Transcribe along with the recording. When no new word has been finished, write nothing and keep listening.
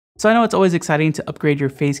So I know it's always exciting to upgrade your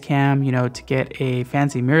face cam, to get a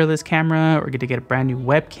fancy mirrorless camera or to get a brand new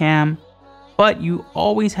webcam, but you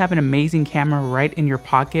always have an amazing camera right in your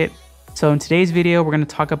pocket. So in today's video, we're going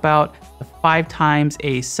to talk about the 5 times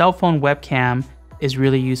a cell phone webcam is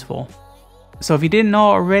really useful. So if you didn't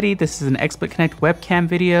know already, this is an XSplit Connect webcam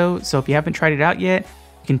video. So if you haven't tried it out yet,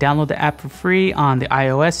 you can download the app for free on the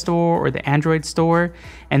iOS store or the Android store,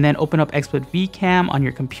 and then open up XSplit VCam on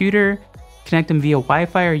your computer, connect them via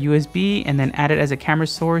Wi-Fi or USB, and then add it as a camera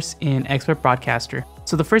source in XSplit Broadcaster.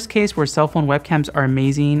 So the first case where cell phone webcams are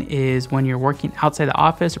amazing is when you're working outside the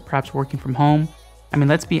office or perhaps working from home. I mean,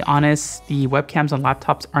 let's be honest, the webcams on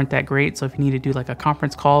laptops aren't that great. So if you need to do like a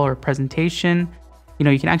conference call or a presentation,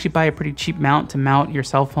 you can actually buy a pretty cheap mount to mount your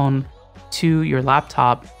cell phone to your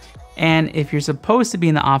laptop. And if you're supposed to be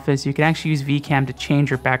in the office, you can actually use VCam to change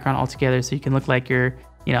your background altogether so you can look like you're,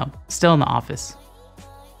 still in the office.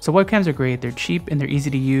 So webcams are great, they're cheap and they're easy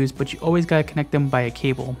to use, but you always gotta connect them by a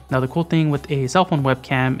cable. Now the cool thing with a cell phone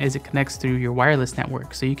webcam is it connects through your wireless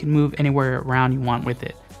network, so you can move anywhere around you want with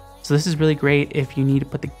it. So this is really great if you need to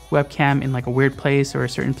put the webcam in like a weird place or a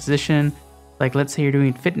certain position. Like let's say you're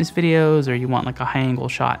doing fitness videos or you want like a high angle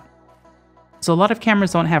shot. So a lot of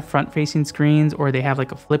cameras don't have front facing screens, or they have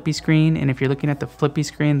like a flippy screen. And if you're looking at the flippy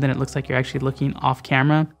screen, then it looks like you're actually looking off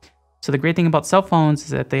camera. So the great thing about cell phones is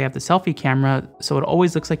that they have the selfie camera, so it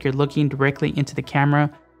always looks like you're looking directly into the camera,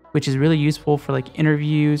 which is really useful for like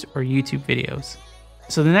interviews or YouTube videos.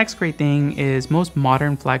 So the next great thing is most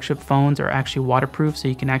modern flagship phones are actually waterproof, so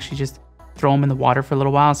you can actually just throw them in the water for a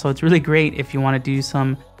little while. So it's really great if you want to do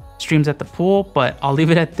some streams at the pool, but I'll leave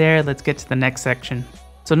it at there. Let's get to the next section.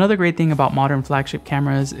 So another great thing about modern flagship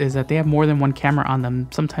cameras is that they have more than one camera on them,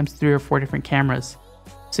 sometimes 3 or 4 different cameras.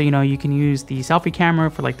 So, you can use the selfie camera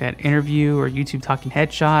for like that interview or YouTube talking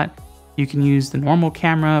headshot. You can use the normal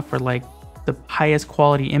camera for like the highest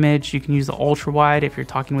quality image. You can use the ultra wide if you're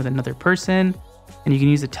talking with another person. And you can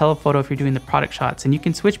use the telephoto if you're doing the product shots. And you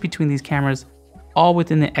can switch between these cameras all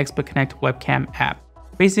within the XSplit Connect webcam app.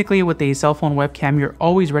 Basically, with a cell phone webcam, you're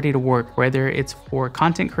always ready to work, whether it's for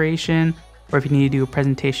content creation or if you need to do a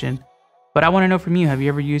presentation. But I want to know from you, have you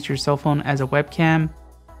ever used your cell phone as a webcam?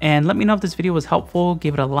 And let me know if this video was helpful.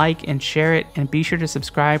 Give it a like and share it, and be sure to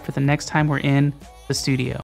subscribe for the next time we're in the studio.